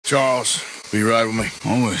Charles, be right with me.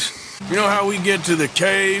 Always. You know how we get to the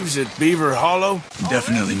caves at Beaver Hollow?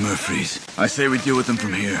 Definitely Murphy's. I say we deal with them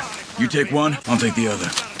from here. You take one, I'll take the other.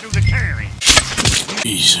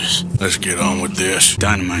 Jesus. Let's get on with this.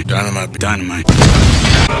 Dynamite. Dynamite. Dynamite.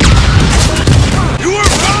 You are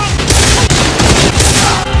wrong!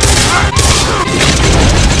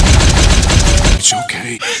 It's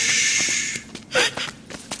okay. Shh.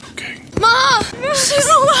 Okay. Mom! She's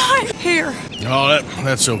alive! Here. Oh,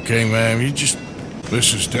 that's okay, ma'am. You just...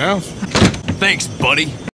 This is down. Thanks,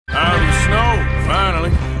 buddy. Out of the snow,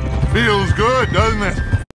 finally. Feels good, doesn't it?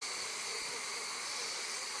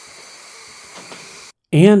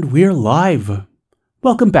 And we're live.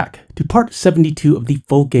 Welcome back to part 72 of the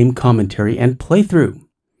full game commentary and playthrough.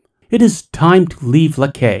 It is time to leave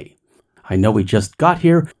Lakay. I know we just got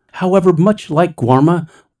here, however, much like Guarma,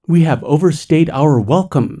 we have overstayed our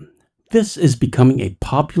welcome. This is becoming a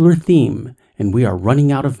popular theme, and we are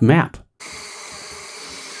running out of map.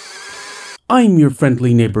 I'm your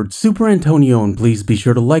friendly neighbor, Superantonio, and please be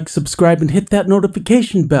sure to like, subscribe, and hit that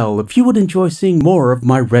notification bell if you would enjoy seeing more of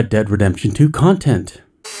my Red Dead Redemption 2 content.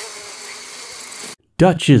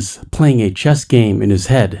 Dutch is playing a chess game in his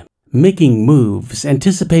head, making moves,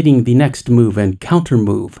 anticipating the next move and counter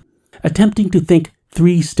move, attempting to think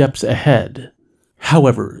 3 steps ahead.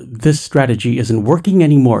 However, this strategy isn't working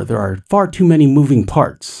anymore. There are far too many moving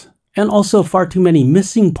parts, and also far too many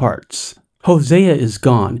missing parts. Hosea is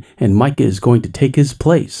gone, and Micah is going to take his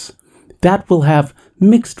place. That will have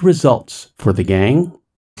mixed results for the gang.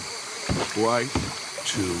 White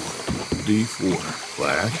to D4.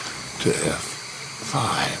 Black to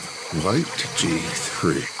F5. White to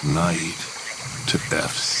G3. Knight to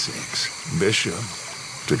F6. Bishop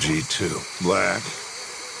to G2. Black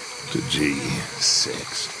to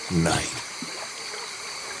G6. Knight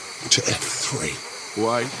to F3.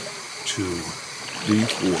 White to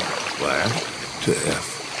D4. Black to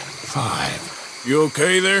F5. You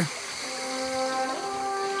okay there?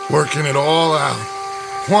 Working it all out.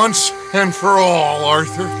 Once and for all,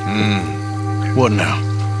 Arthur. What now?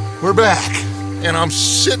 We're back, and I'm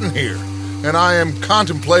sitting here, and I am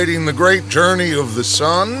contemplating the great journey of the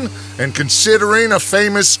sun and considering a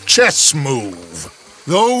famous chess move.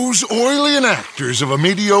 Those oily enactors of a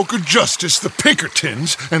mediocre justice, the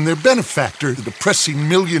Pinkertons, and their benefactor, the depressing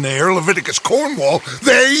millionaire Leviticus Cornwall,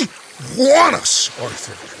 they want us,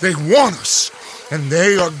 Arthur. They want us. And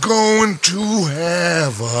they are going to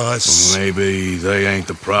have us. Maybe they ain't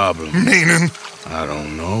the problem. Meaning? I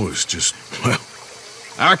don't know. It's just, well,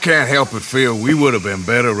 I can't help but feel we would have been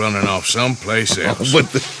better running off someplace else.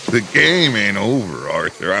 But the game ain't over,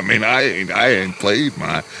 Arthur. I mean, I ain't played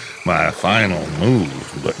my final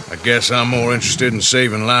move, but I guess I'm more interested in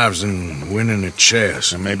saving lives than winning at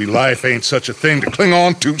chess. and maybe life ain't such a thing to cling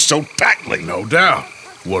on to so tightly. No doubt.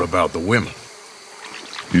 What about the women?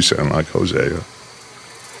 You sound like Hosea.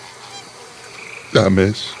 I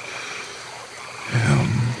miss him.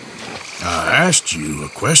 I asked you a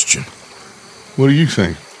question. What do you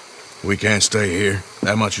think? We can't stay here.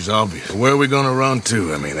 That much is obvious. Where are we gonna run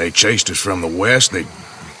to? I mean, they chased us from the west. They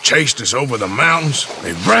chased us over the mountains.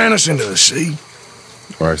 They ran us into the sea.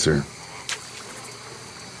 Arthur,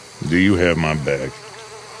 do you have my back?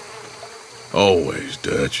 Always,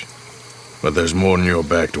 Dutch. But there's more than your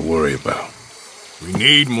back to worry about. We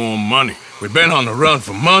need more money. We've been on the run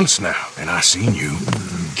for months now, and I seen you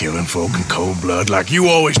killing folk in cold blood like you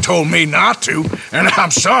always told me not to. And I'm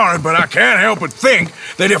sorry, but I can't help but think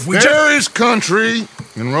that if we There is country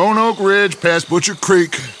in Roanoke Ridge past Butcher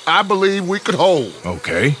Creek I believe we could hold.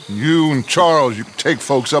 Okay. You and Charles, you could take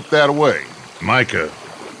folks up that way. Micah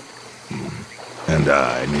and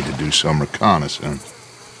I need to do some reconnaissance.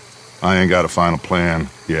 I ain't got a final plan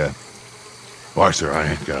yet. Arthur, I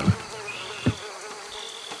ain't got it.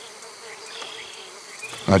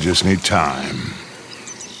 I just need time.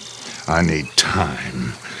 I need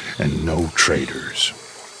time and no traitors.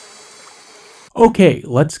 Okay,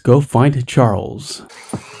 let's go find Charles.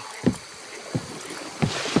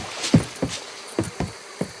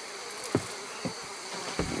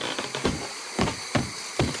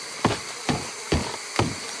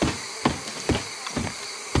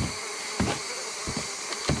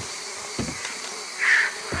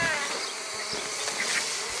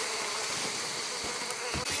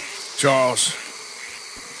 Charles,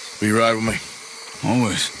 be right with me.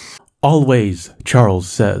 Always. Always, Charles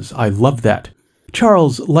says. I love that.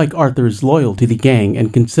 Charles, like Arthur, is loyal to the gang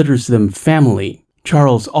and considers them family.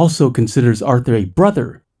 Charles also considers Arthur a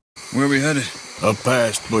brother. Where are we headed? Up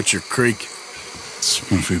past Butcher Creek.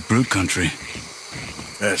 It's Murphy Brute country.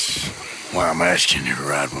 That's why I'm asking you to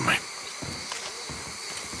ride with me.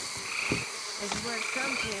 This is where it's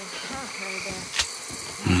come to.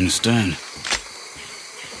 I understand.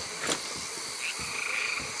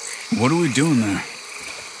 What are we doing there?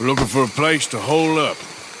 We're looking for a place to hole up.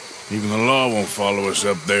 Even the law won't follow us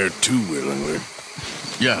up there too willingly.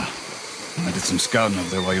 Yeah. I did some scouting up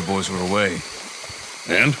there while you boys were away.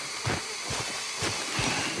 And?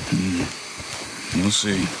 We'll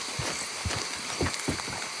see.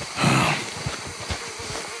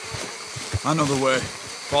 I know the way.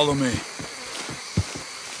 Follow me.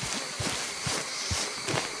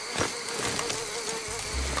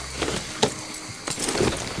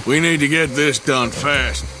 We need to get this done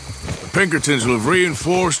fast. The Pinkertons will have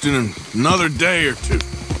reinforced in another day or two.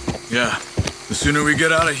 Yeah. The sooner we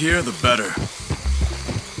get out of here, the better.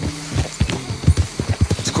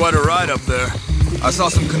 It's quite a ride up there. I saw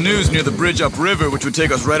some canoes near the bridge upriver, which would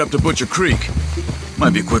take us right up to Butcher Creek.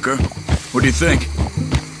 Might be quicker. What do you think?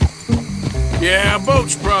 Yeah, a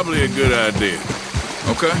boat's probably a good idea.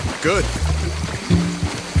 Okay, good.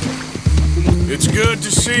 It's good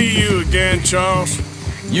to see you again, Charles.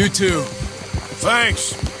 You too.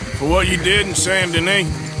 Thanks for what you did in Saint Denis.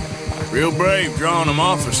 Real brave drawing them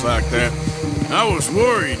off us like that. I was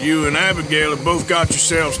worried you and Abigail had both got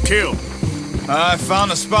yourselves killed. I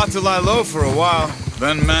found a spot to lie low for a while,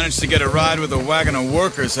 then managed to get a ride with a wagon of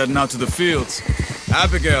workers heading out to the fields.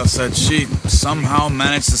 Abigail said she somehow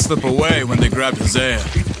managed to slip away when they grabbed Hosea.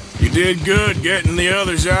 You did good getting the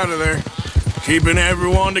others out of there. Keeping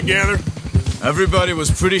everyone together. Everybody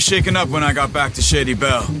was pretty shaken up when I got back to Shady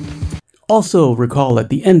Belle. Also recall at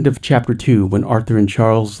the end of Chapter 2 when Arthur and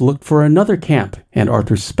Charles looked for another camp and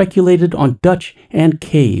Arthur speculated on Dutch and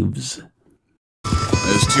caves.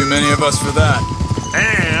 There's too many of us for that.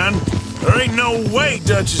 And there ain't no way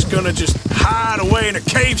Dutch is gonna just hide away in a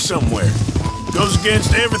cave somewhere. Goes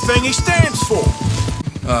against everything he stands for.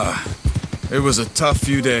 It was a tough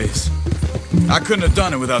few days. I couldn't have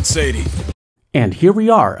done it without Sadie. And here we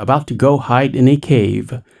are, about to go hide in a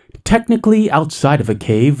cave. Technically outside of a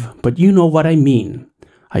cave, but you know what I mean.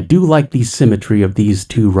 I do like the symmetry of these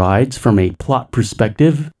two rides from a plot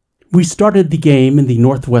perspective. We started the game in the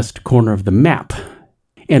northwest corner of the map,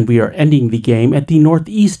 and we are ending the game at the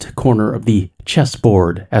northeast corner of the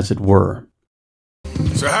chessboard, as it were.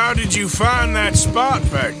 So how did you find that spot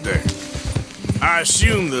back there? I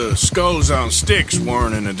assume the skulls on sticks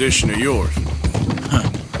weren't an addition of yours.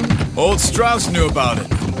 Old Strauss knew about it.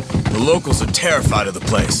 The locals are terrified of the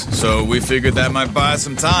place, so we figured that might buy us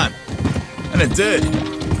some time. And it did.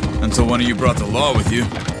 Until one of you brought the law with you.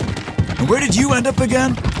 And where did you end up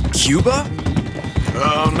again? Cuba?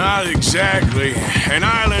 Oh, not exactly. An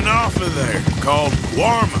island off of there called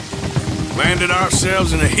Warma. Landed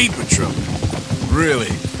ourselves in a heap of trouble. Really?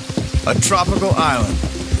 A tropical island?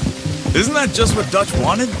 Isn't that just what Dutch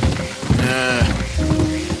wanted?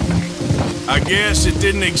 I guess it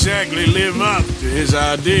didn't exactly live up to his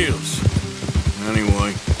ideals.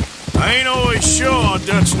 Anyway, I ain't always sure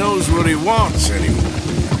Dutch knows what he wants anymore.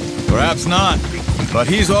 Perhaps not, but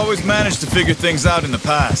he's always managed to figure things out in the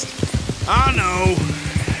past. I know.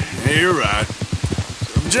 You're right.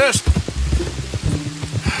 Just...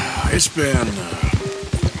 It's been...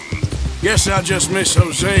 Guess I just miss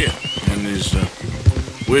Hosea and his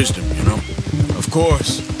wisdom, you know? Of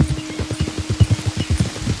course.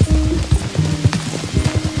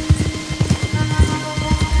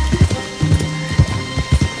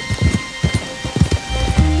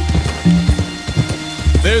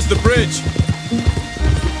 There's the bridge.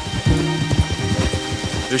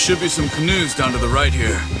 There should be some canoes down to the right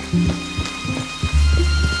here.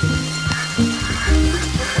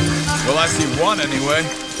 Well, I see one anyway.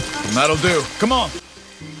 And that'll do. Come on.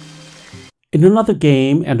 In another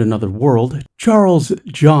game and another world, Charles,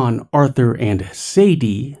 John, Arthur, and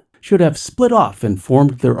Sadie should have split off and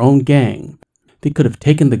formed their own gang. They could have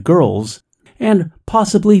taken the girls, and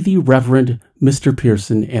possibly the Reverend Mr.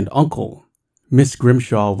 Pearson and Uncle. Miss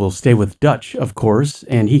Grimshaw will stay with Dutch, of course,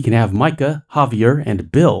 and he can have Micah, Javier, and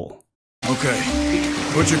Bill. Okay.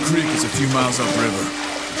 Butcher Creek is a few miles upriver.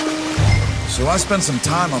 So I spent some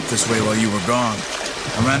time up this way while you were gone.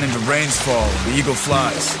 I ran into Rains Fall and the Eagle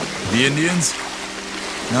Flies. The Indians?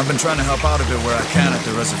 And I've been trying to help out a bit where I can at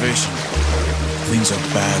the reservation. Things are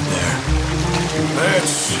bad there.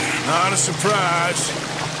 That's not a surprise.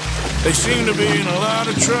 They seem to be in a lot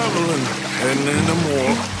of trouble and heading into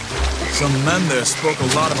more. Some men there spoke a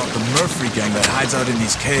lot about the Murphy gang that hides out in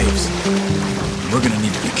these caves. We're gonna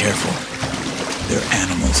need to be careful. They're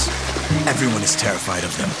animals. Everyone is terrified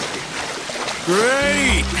of them.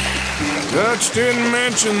 Great! Dutch didn't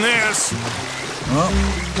mention this. Well,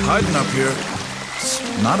 hiding up here, it's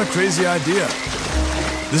not a crazy idea.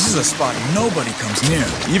 This is a spot nobody comes near,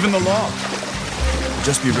 even the law.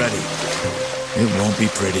 Just be ready. It won't be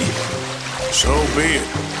pretty. So be it.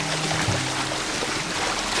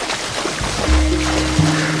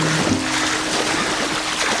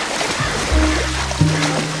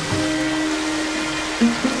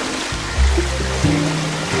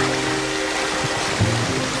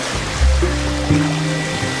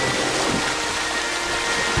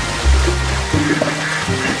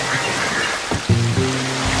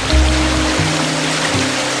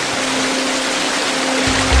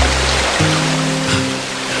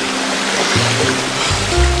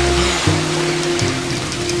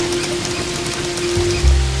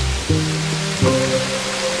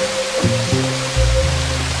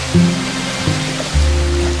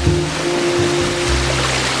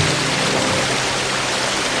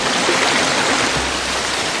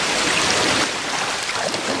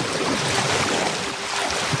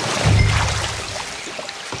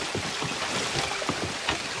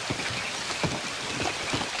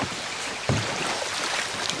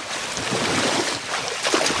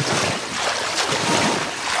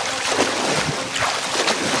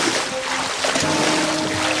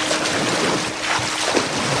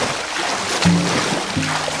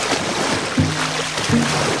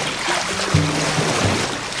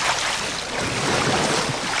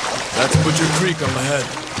 That's Butcher Creek on the head.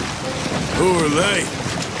 Who are they?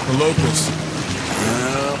 The locals.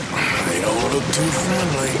 Well, they don't look too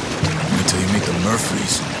friendly. Until you meet the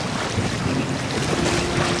Murphys.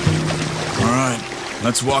 All right,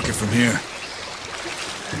 let's walk it from here.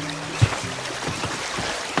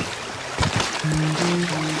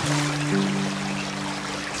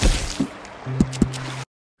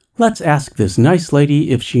 Let's ask this nice lady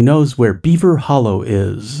if she knows where Beaver Hollow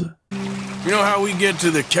is. You know how we get to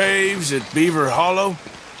the caves at Beaver Hollow?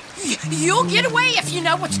 You'll get away if you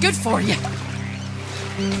know what's good for you.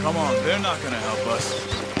 Come on, they're not gonna help us.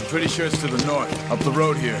 I'm pretty sure it's to the north, up the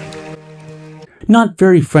road here. Not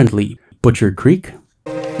very friendly, Butcher Creek.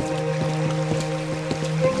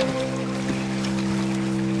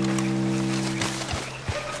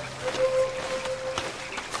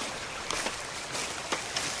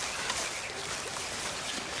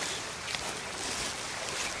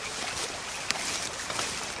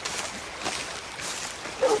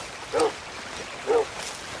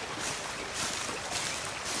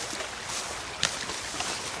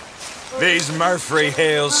 These Murphy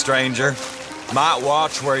Hills, stranger. Might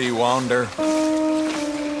watch where you wander.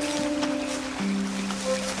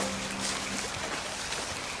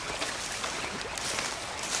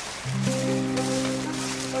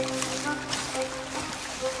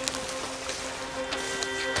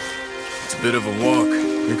 It's a bit of a walk.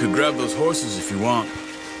 You could grab those horses if you want.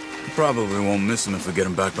 You probably won't miss them if we get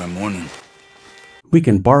them back by morning. We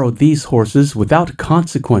can borrow these horses without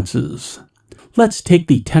consequences. Let's take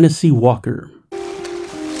the Tennessee Walker.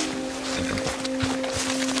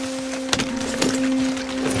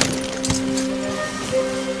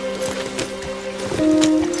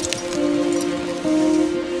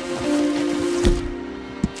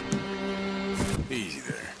 Easy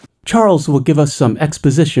there. Charles will give us some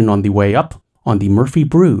exposition on the way up on the Murphy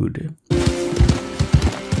Brood.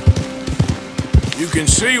 You can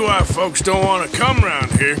see why folks don't want to come around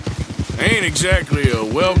here. Ain't exactly a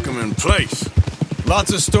welcoming place.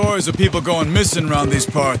 Lots of stories of people going missing around these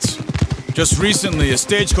parts. Just recently, a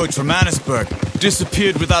stagecoach from Annisburg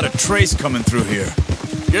disappeared without a trace coming through here.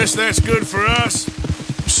 Guess that's good for us.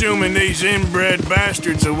 Assuming these inbred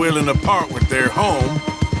bastards are willing to part with their home,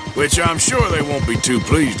 which I'm sure they won't be too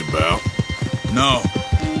pleased about. No,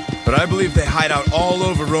 but I believe they hide out all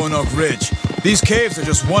over Roanoke Ridge. These caves are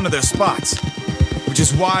just one of their spots, which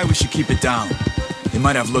is why we should keep it down. They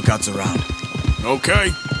might have lookouts around.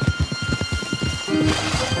 Okay.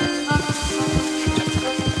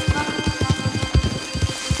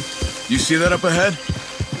 You see that up ahead?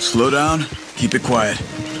 Slow down, keep it quiet.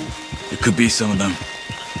 It could be some of them.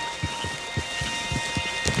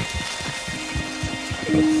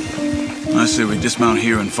 I say we dismount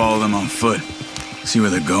here and follow them on foot. See where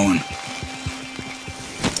they're going.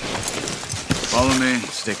 Follow me,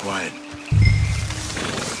 stay quiet.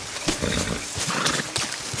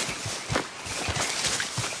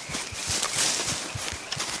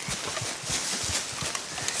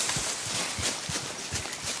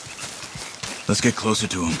 Let's get closer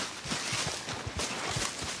to him.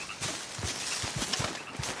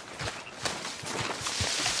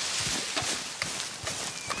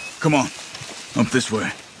 Come on, up this way.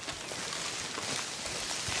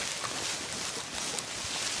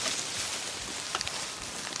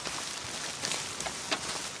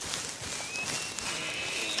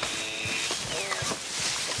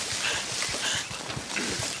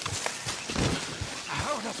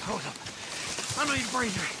 Hold up. I need a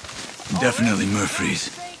breather. Definitely Murphy's.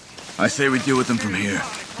 I say we deal with them from here.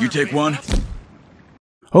 You take one?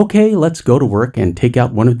 Okay, let's go to work and take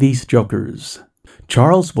out one of these jokers.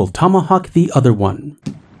 Charles will tomahawk the other one.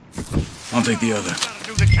 I'll take the other.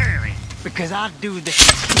 Do the carrying. Because I do the...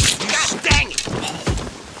 God dang it!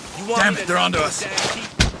 Damn it, they're onto us.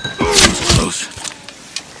 It's close.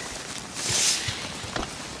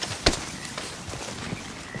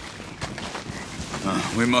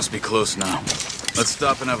 We must be close now. Let's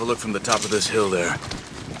stop and have a look from the top of this hill there.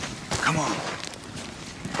 Come on.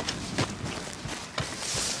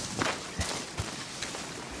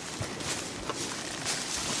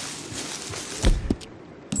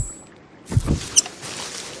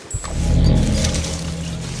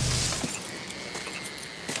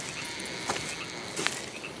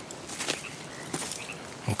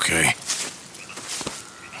 Okay.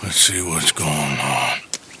 Let's see what's going on.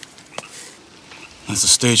 That's the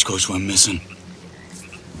stagecoach we're missing.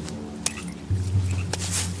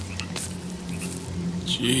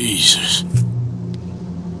 Jesus.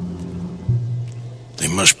 They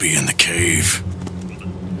must be in the cave.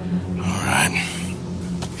 All right.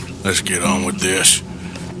 Let's get on with this.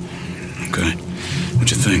 Okay. What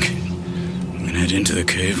you think? We can head into the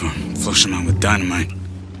cave or flush them out with dynamite?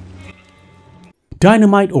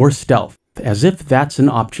 Dynamite or stealth, as if that's an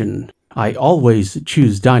option. I always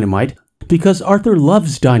choose dynamite because Arthur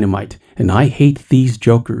loves dynamite, and I hate these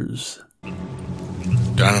jokers.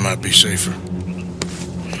 Dynamite be safer.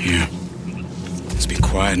 Yeah. Let's be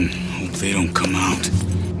quiet and hope they don't come out.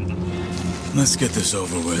 Let's get this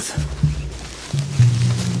over with.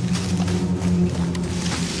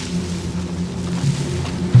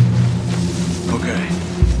 Okay.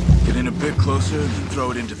 Get in a bit closer and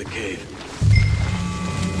throw it into the cave.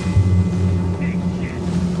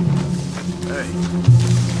 Hey.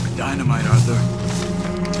 Dynamite, Arthur.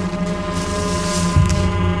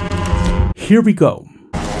 Here we go.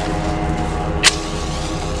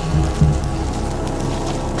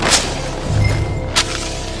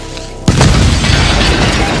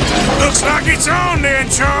 Looks like it's on then,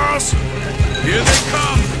 Charles. Here they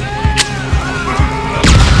come.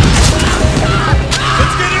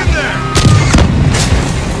 Let's get in there.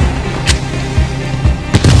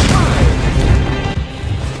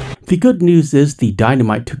 The good news is the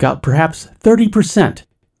dynamite took out perhaps 30%.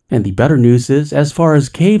 And the better news is, as far as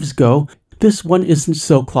caves go, this one isn't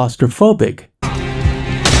so claustrophobic. Okay,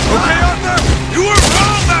 Arthur, you were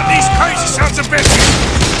wrong about these crazy sons of bitches.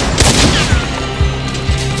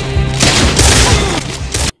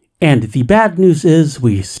 And the bad news is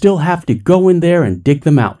we still have to go in there and dig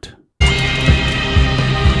them out.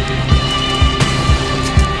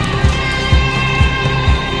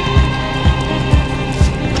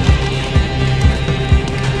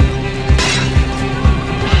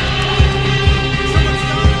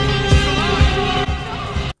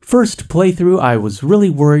 First playthrough, I was really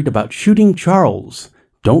worried about shooting Charles.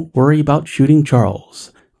 Don't worry about shooting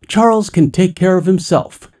Charles. Charles can take care of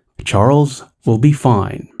himself. Charles will be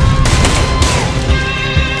fine.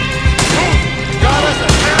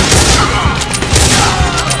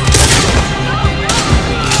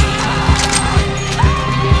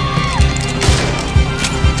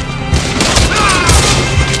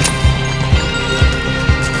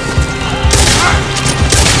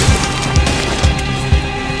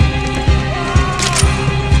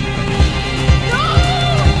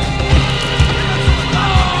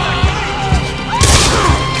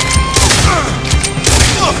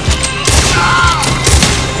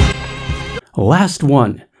 Last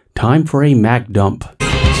one. Time for a mag dump.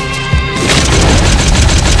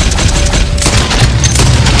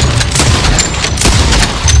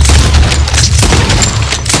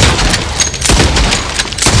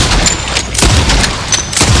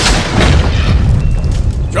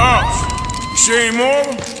 Charles, you see any more of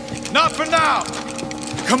them? Not for now.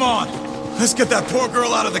 Come on. Let's get that poor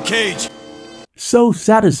girl out of the cage. So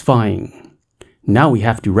satisfying. Now we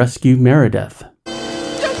have to rescue Meredith.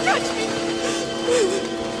 Don't touch me!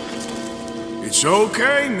 It's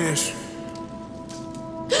okay, miss.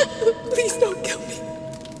 Please don't kill me.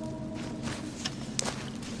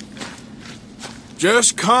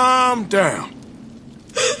 Just calm down.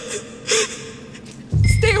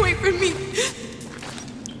 Stay away from me.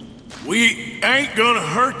 We ain't gonna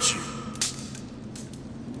hurt you.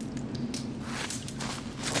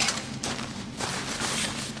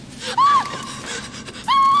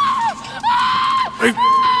 Hey.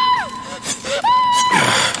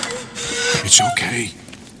 It's okay.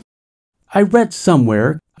 I read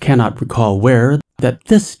somewhere, cannot recall where, that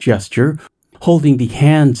this gesture, holding the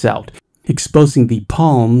hands out, exposing the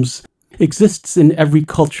palms, exists in every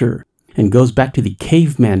culture and goes back to the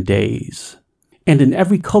caveman days. And in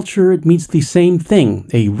every culture it means the same thing,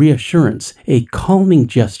 a reassurance, a calming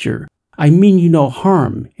gesture. I mean you no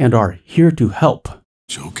harm and are here to help.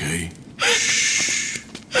 It's okay. Shh.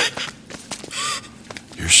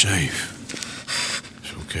 You're safe.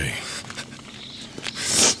 It's okay.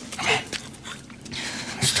 Come on.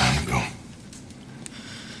 It's time to go.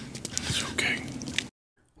 It's okay.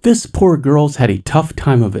 This poor girl's had a tough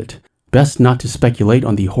time of it. Best not to speculate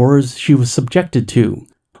on the horrors she was subjected to.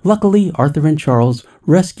 Luckily, Arthur and Charles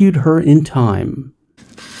rescued her in time.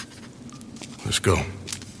 Let's go.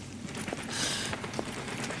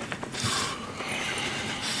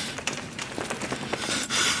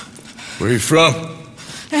 Where are you from?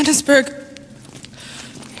 Annisburg.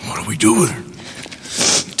 What do we do with her?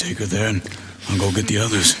 Take her there and I'll go get the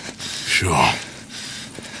others. Sure.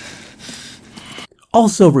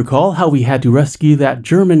 Also recall how we had to rescue that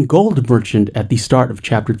German gold merchant at the start of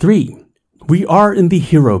Chapter 3. We are in the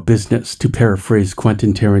hero business, to paraphrase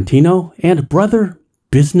Quentin Tarantino, and brother,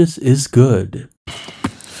 business is good.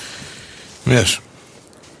 Miss,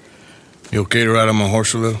 you okay to ride on my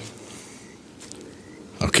horse a little?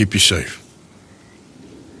 I'll keep you safe.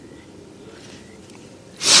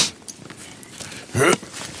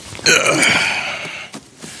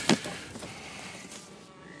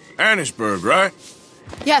 Annisburg, right?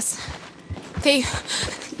 Yes. They...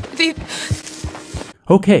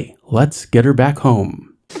 Okay, let's get her back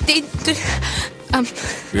home.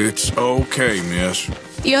 It's okay, miss.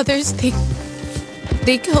 The others,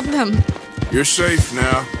 they killed them. You're safe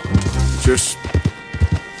now. Just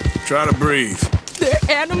try to breathe. They're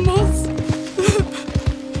animals.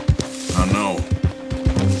 I know.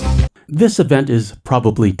 This event is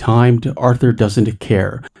probably timed. Arthur doesn't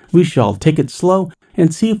care. We shall take it slow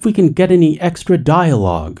and see if we can get any extra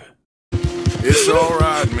dialogue. It's all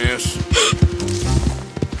right, miss.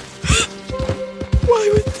 Why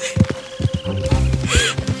would they?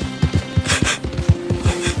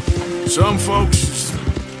 Some folks is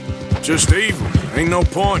just evil. Ain't no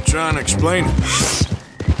point trying to explain it.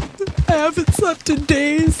 I haven't slept in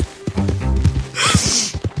days.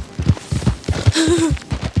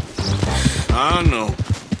 I know.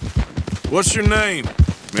 What's your name,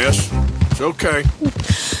 miss? It's okay.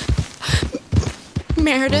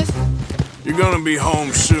 Meredith. You're gonna be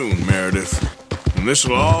home soon, Meredith. And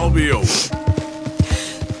this'll all be over.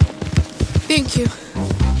 Thank you.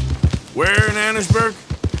 Where in Annisburg?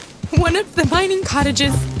 One of the mining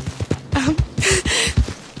cottages.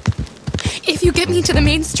 If you get me to the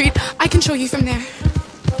main street, I can show you from there.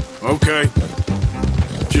 Okay.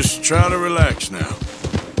 Just try to relax now.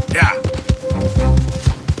 Yeah.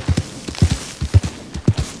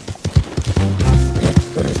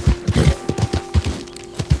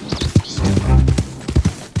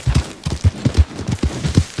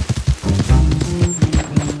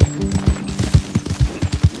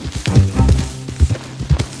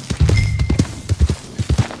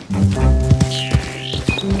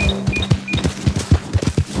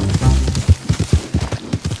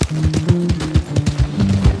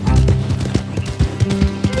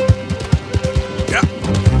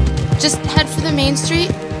 Just head for the main street.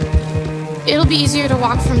 It'll be easier to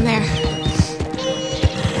walk from there.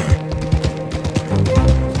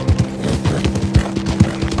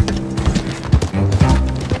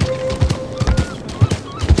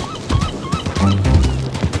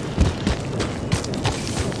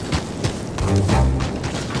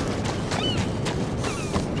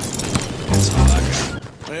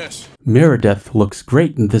 Yes. Meredith looks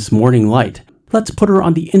great in this morning light. Let's put her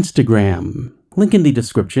on the Instagram. Link in the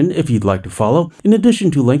description if you'd like to follow, in addition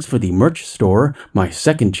to links for the merch store, my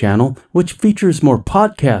second channel, which features more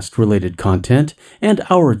podcast-related content, and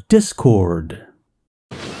our Discord.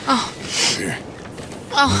 Oh.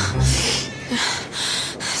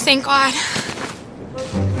 Thank God.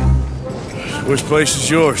 Which place is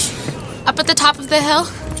yours? Up at the top of the hill.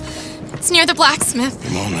 It's near the blacksmith.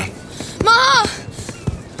 Come on, then. Ma!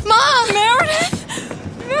 Ma! Meredith!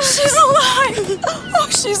 She's alive! Oh,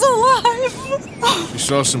 she's alive! You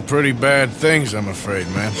saw some pretty bad things, I'm afraid,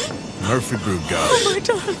 man. Murphy group got it. Oh, my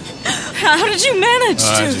darling. How did you manage to?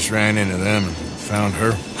 I just ran into them and found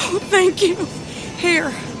her. Oh, thank you.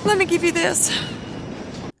 Here, let me give you this.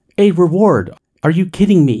 A reward. Are you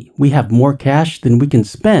kidding me? We have more cash than we can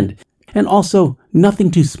spend, and also nothing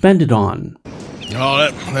to spend it on. Oh,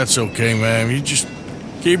 that's okay, ma'am. You just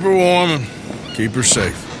keep her warm and keep her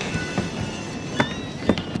safe.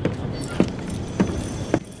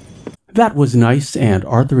 That was nice, and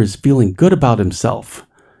Arthur is feeling good about himself.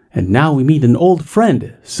 And now we meet an old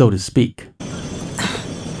friend, so to speak.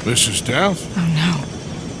 Mrs. Downs? Oh, no.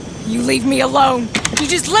 You leave me alone. You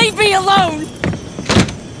just leave me alone.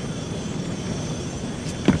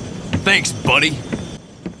 Thanks, buddy.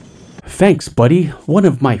 Thanks, buddy. One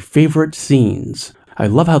of my favorite scenes. I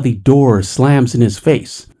love how the door slams in his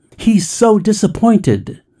face. He's so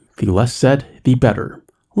disappointed. The less said, the better.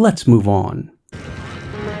 Let's move on.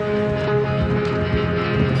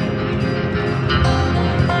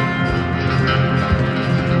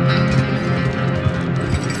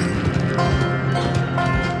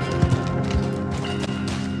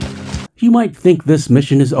 You might think this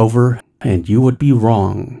mission is over, and you would be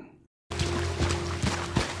wrong.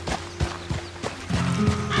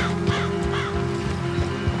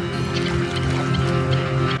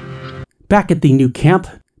 Back at the new camp,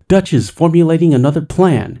 Dutch is formulating another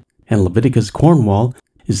plan, and Leviticus Cornwall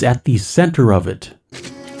is at the center of it.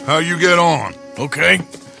 How you get on? Okay.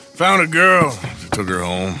 Found a girl. Took her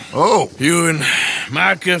home. Oh. You and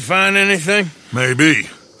Micah find anything? Maybe.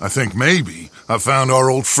 I think maybe I found our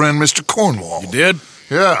old friend Mr. Cornwall. You did?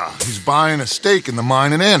 Yeah, he's buying a stake in the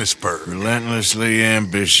mine in Annisburg. Relentlessly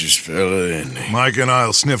ambitious fella, isn't he? Mike and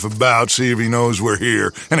I'll sniff about, see if he knows we're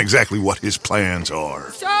here, and exactly what his plans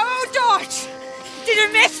are. So, Dutch, did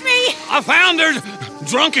you miss me? I found her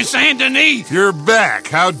drunk in Saint Denis. You're back.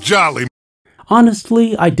 How jolly,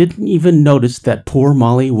 Honestly, I didn't even notice that poor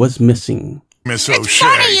Molly was missing. Miss It's O'Shea.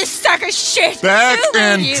 funny, you sack of shit. Back Who are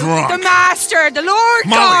and you? drunk. The Master, the Lord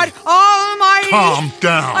Molly. God Almighty. Calm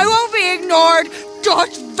down. I won't be ignored.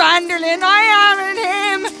 Dutch Vanderlyn, I aren't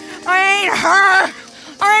him. I ain't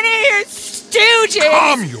her. Or any of your stooges.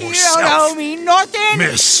 Calm You yourself. don't owe me nothing.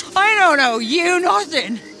 Miss. I don't owe you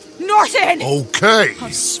nothing. Nothing. Okay.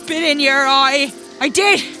 I'll spit in your eye. I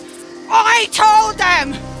did. I told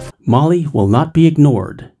them. Molly will not be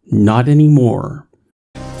ignored. Not anymore.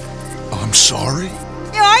 I'm sorry?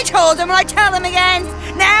 Yeah, I told them and I tell them again.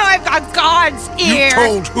 Now I've got God's ear. You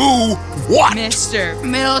told who what? Mr.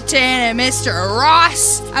 Milton and Mr.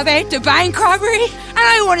 Ross about the bank robbery, and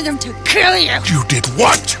I wanted them to kill you. You did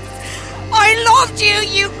what? I loved you,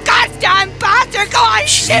 you goddamn bastard! Go on,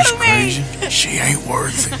 shoot me! She ain't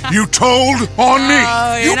worth it. You told on me.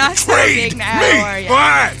 Oh, you're You not so betrayed big now, me. are you?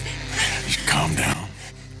 Why? Just calm down.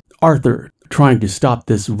 Arthur, trying to stop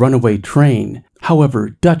this runaway train. However,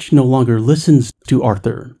 Dutch no longer listens to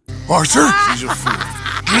Arthur. Arthur, She's a fool.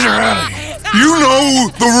 Get her out of here. you know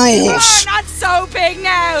the Oh, rules. not so big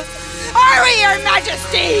now! Are we, Your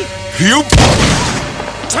Majesty? You...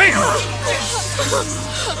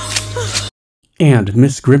 And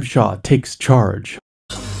Miss Grimshaw takes charge.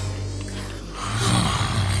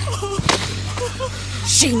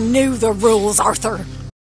 She knew the rules, Arthur.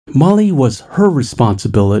 Molly was her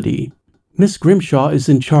responsibility. Miss Grimshaw is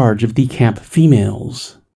in charge of the camp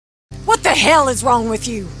females. What the hell is wrong with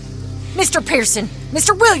you? Mr. Pearson,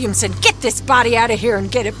 Mr. Williamson, get this body out of here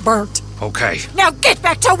and get it burnt. Okay. Now get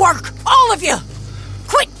back to work, all of you!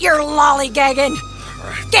 Quit your lollygagging!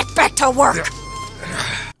 Get back to work!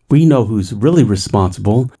 We know who's really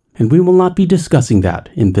responsible, and we will not be discussing that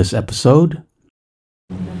in this episode.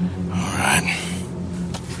 Alright.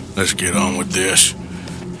 Let's get on with this.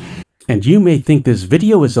 And you may think this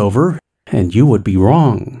video is over, and you would be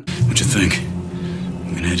wrong. What you think?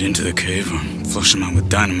 We can head into the cave or flush them out with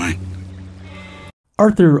dynamite.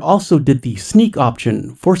 Arthur also did the sneak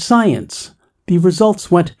option for science. The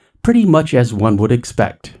results went pretty much as one would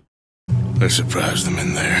expect. Let's surprise them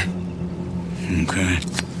in there. Okay.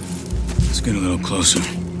 Let's get a little closer.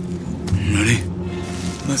 Ready?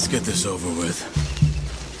 Let's get this over with.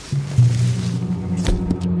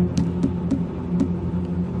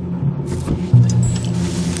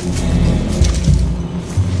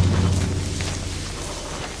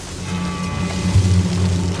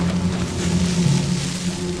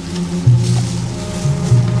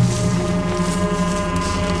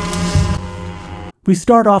 We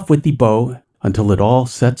start off with the bow until it all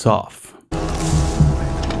sets off.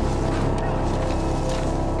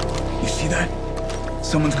 You see that?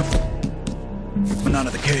 Someone's coming out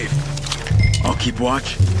of the cave. I'll keep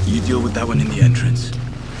watch. You deal with that one in the entrance.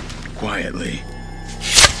 Quietly.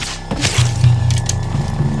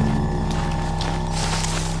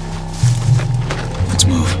 Let's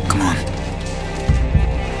move. Come on.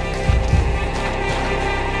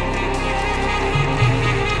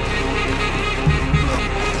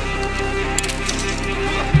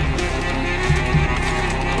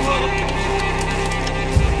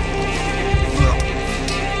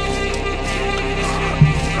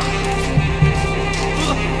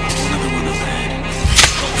 Another one up ahead.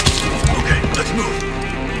 Okay, let's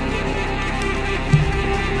move.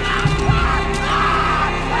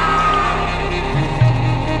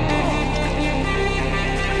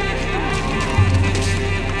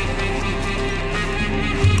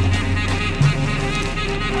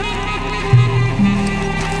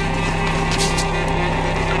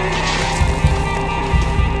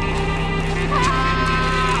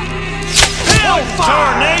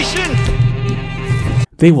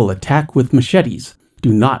 They will attack with machetes.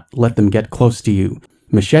 Do not let them get close to you.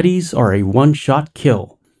 Machetes are a one-shot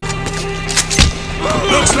kill.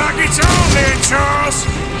 Looks like it's on there, Charles!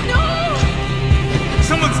 No!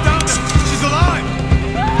 Someone's down there! She's alive!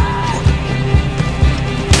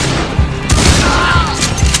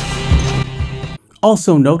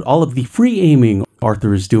 Also note all of the free aiming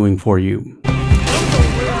Arthur is doing for you.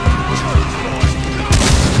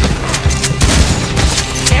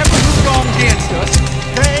 Everyone wrong against us,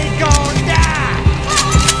 they gon' die!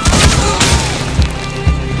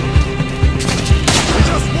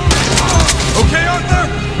 Okay, Arthur?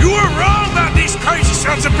 You were wrong about these crazy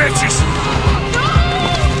sons of bitches!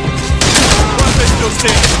 Why are they still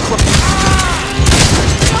standing?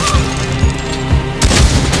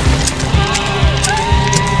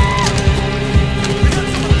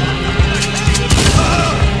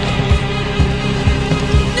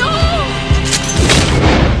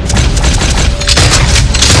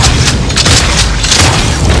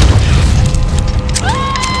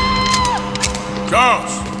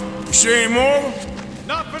 Charles, you see any more?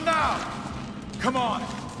 Not for now! Come on,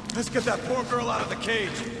 let's get that poor girl out of the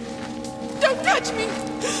cage. Don't touch me!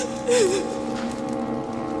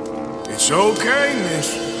 It's okay,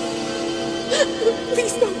 miss.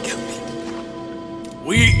 Please don't kill me.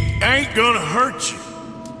 We ain't gonna hurt you.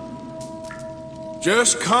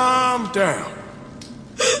 Just calm down.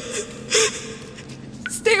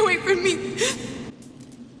 Stay away from me.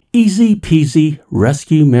 Easy peasy,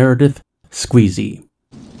 rescue Meredith, squeezy.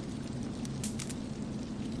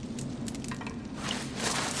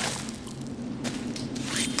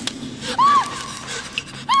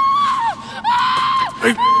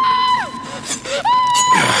 Hey.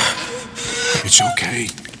 It's okay.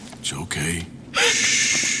 It's okay.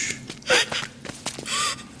 Shh.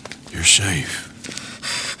 You're safe.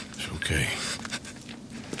 It's okay.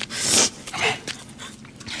 Come on.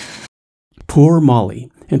 Poor Molly,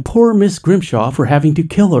 and poor Miss Grimshaw for having to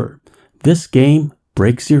kill her. This game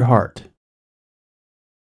breaks your heart.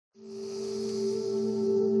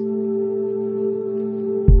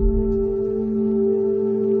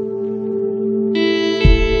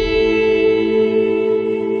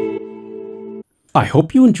 I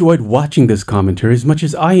hope you enjoyed watching this commentary as much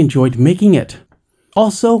as I enjoyed making it.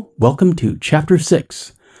 Also, welcome to Chapter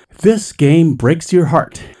 6. This game breaks your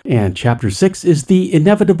heart, and Chapter 6 is the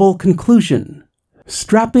inevitable conclusion.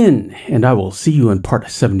 Strap in, and I will see you in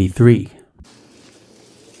Part 73.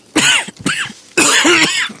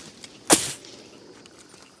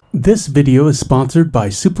 This video is sponsored by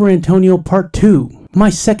Superantonio Part 2, my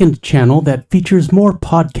second channel that features more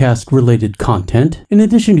podcast-related content, in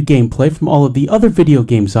addition to gameplay from all of the other video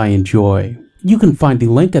games I enjoy. You can find the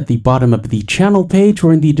link at the bottom of the channel page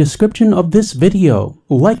or in the description of this video.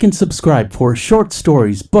 Like and subscribe for short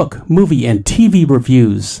stories, book, movie, and TV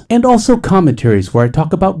reviews, and also commentaries where I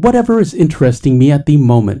talk about whatever is interesting me at the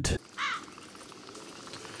moment.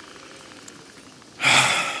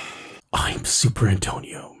 I'm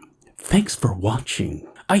Superantonio. Thanks for watching.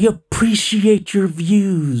 I appreciate your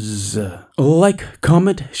views. Like,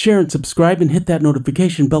 comment, share, and subscribe, and hit that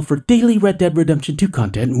notification bell for daily Red Dead Redemption 2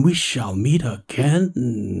 content, and we shall meet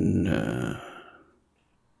again.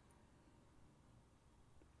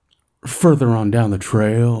 Further on down the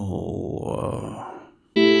trail.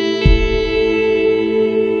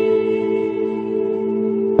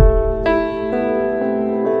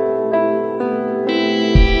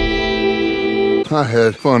 I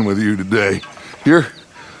had fun with you today.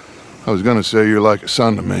 I was gonna say you're like a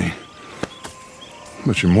son to me,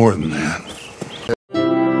 but you're more than that.